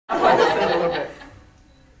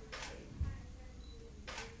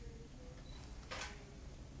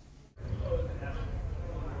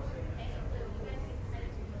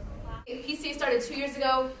years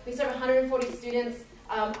ago, we serve 140 students.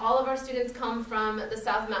 All of our students come from the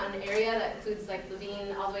South Mountain area. That includes like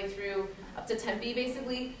Levine all the way through up to Tempe,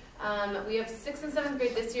 basically. We have 6th and 7th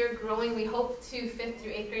grade this year, growing. We hope to 5th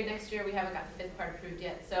through 8th grade next year. We haven't got the 5th part approved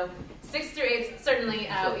yet. So 6th through 8th, certainly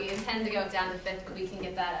we intend to go down to 5th, but we can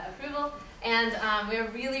get that approval. And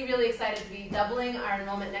we're really, really excited to be doubling our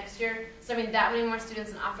enrollment next year, serving that many more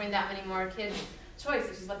students and offering that many more kids choice,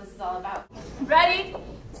 which is what this is all about. Ready,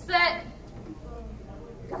 set,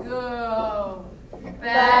 go.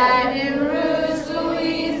 Baton Rouge,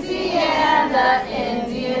 Louisiana,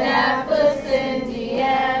 Indianapolis,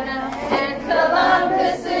 Indiana, and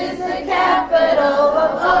Columbus is the capital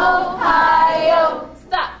of Ohio.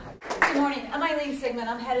 Stop. Good morning. I'm Eileen Sigmund.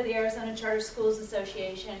 I'm head of the Arizona Charter Schools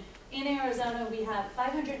Association. In Arizona, we have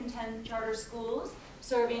 510 charter schools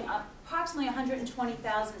serving approximately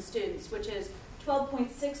 120,000 students, which is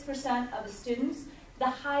 12.6% of the students, the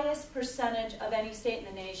highest percentage of any state in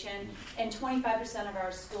the nation, and 25% of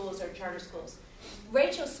our schools are charter schools.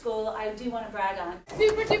 Rachel's school, I do want to brag on.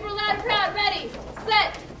 Super duper loud crowd, ready,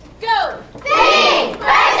 set, go! Singing,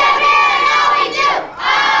 persevere in all we do,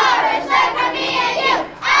 all respect for me and you,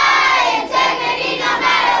 I integrity no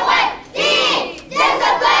matter what, D,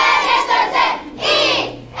 discipline is certain,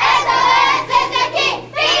 E, excellence is the key,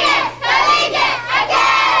 Phoenix Collegiate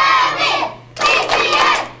Academy,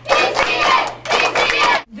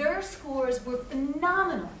 PCA. Their scores were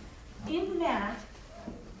phenomenal. In math,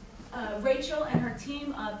 Rachel and her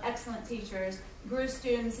team of excellent teachers grew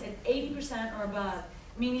students at 80% or above,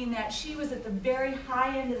 meaning that she was at the very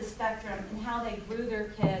high end of the spectrum in how they grew their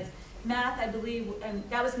kids. Math, I believe, and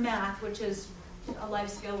that was math, which is a life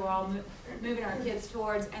skill we're all moving our kids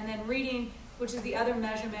towards, and then reading, which is the other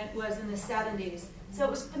measurement, was in the 70s. So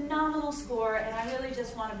it was a phenomenal score, and I really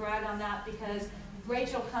just want to brag on that because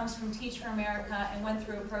Rachel comes from Teach for America and went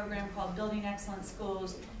through a program called Building Excellent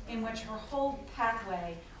Schools, in which her whole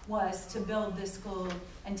pathway was to build this school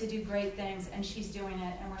and to do great things, and she's doing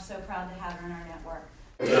it, and we're so proud to have her in our network.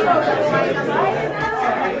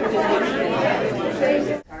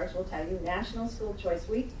 Cars will tell you National School Choice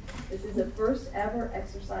Week. This is the first ever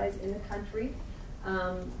exercise in the country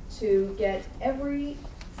to get every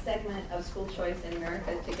segment of school choice in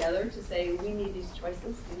America together to say we need these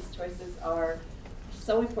choices. These choices are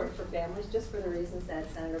so important for families, just for the reasons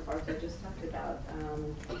that Senator Bartow just talked about.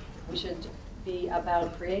 We should be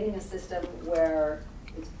about creating a system where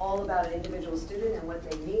it's all about an individual student and what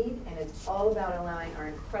they need, and it's all about allowing our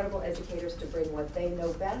incredible educators to bring what they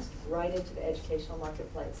know best right into the educational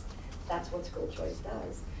marketplace. That's what school choice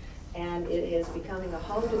does. And it is becoming a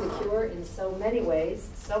home to the cure in so many ways.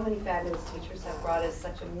 So many fabulous teachers have brought us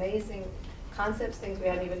such amazing concepts, things we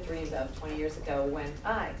hadn't even dreamed of 20 years ago when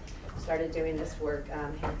I started doing this work.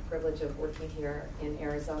 I had the privilege of working here in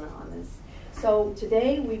Arizona on this. So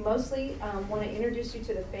today we mostly want to introduce you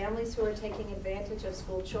to the families who are taking advantage of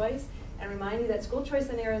school choice and remind you that school choice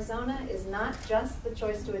in Arizona is not just the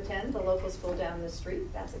choice to attend the local school down the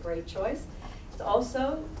street. That's a great choice. It's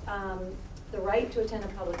also the right to attend a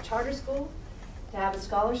public charter school, to have a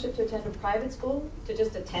scholarship to attend a private school, to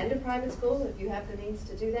just attend a private school if you have the means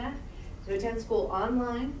to do that, to attend school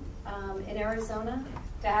online in Arizona,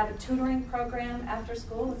 to have a tutoring program after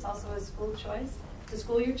school. It's also a school choice. To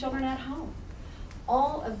school your children at home.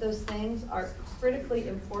 All of those things are critically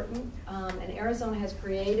important, and Arizona has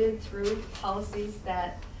created through policies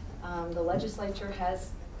that the legislature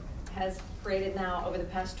has created now over the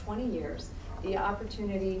past 20 years the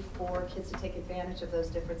opportunity for kids to take advantage of those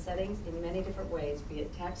different settings in many different ways, be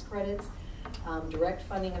it tax credits, direct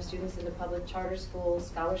funding of students into public charter schools,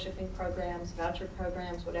 scholarshiping programs, voucher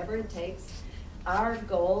programs, whatever it takes. Our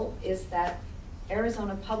goal is that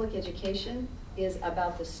Arizona public education is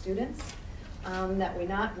about the students, that we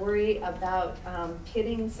not worry about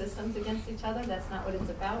pitting systems against each other. That's not what it's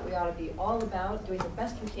about. We ought to be all about doing the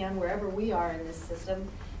best we can wherever we are in this system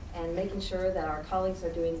and making sure that our colleagues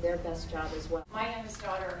are doing their best job as well. My youngest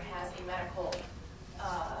daughter has a medical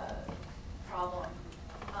problem.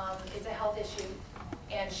 It's a health issue,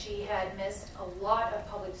 and she had missed a lot of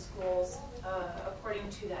public schools according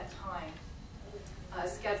to that time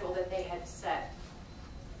schedule that they had set.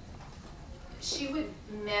 She would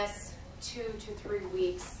miss 2 to 3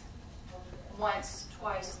 weeks, once,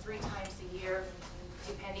 twice, 3 times a year,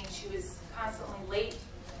 depending. She was constantly late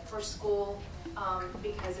for school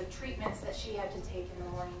because of treatments that she had to take in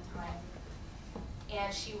the morning time,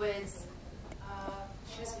 and she was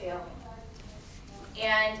failing.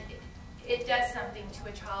 And it does something to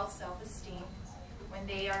a child's self-esteem when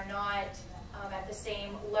they are not at the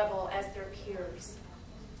same level as their peers.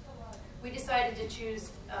 We decided to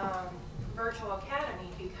choose Virtual Academy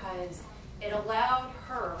because it allowed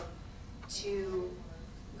her to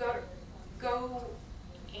go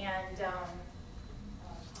and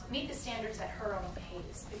meet the standards at her own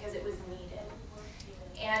pace because it was needed.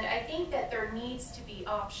 And I think that there needs to be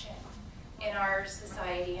option in our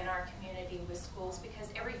society, in our community with schools, because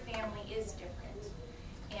every family is different.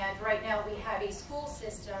 And right now we have a school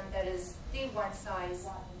system that is the one size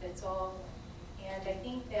fits all. And I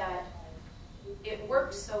think that it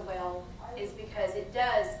works so well is because it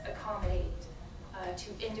does accommodate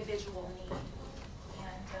to individual need.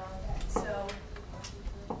 And so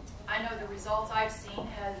I know the results I've seen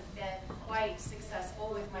have been quite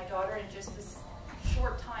successful with my daughter in just this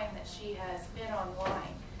short time that she has been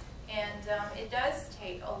online. And it does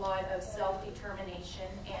take a lot of self-determination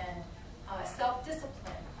and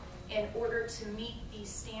self-discipline in order to meet these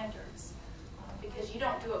standards. Because you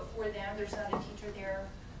don't do it for them, there's not a teacher there.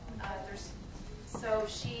 So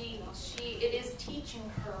it is teaching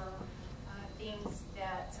her things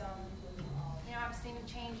that, I've seen a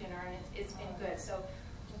change in her, and it's been good. So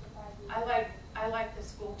I like the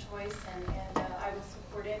school choice, and I will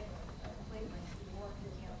support it completely.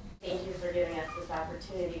 Thank you for giving us this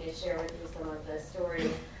opportunity to share with you some of the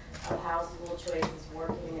stories of how school choice is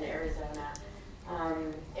working in Arizona.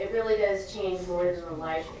 It really does change more than the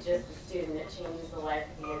life of just the student. It changes the life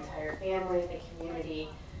of the entire family, the community,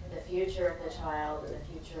 the future of the child, and the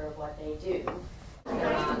future of what they do. There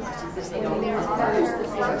are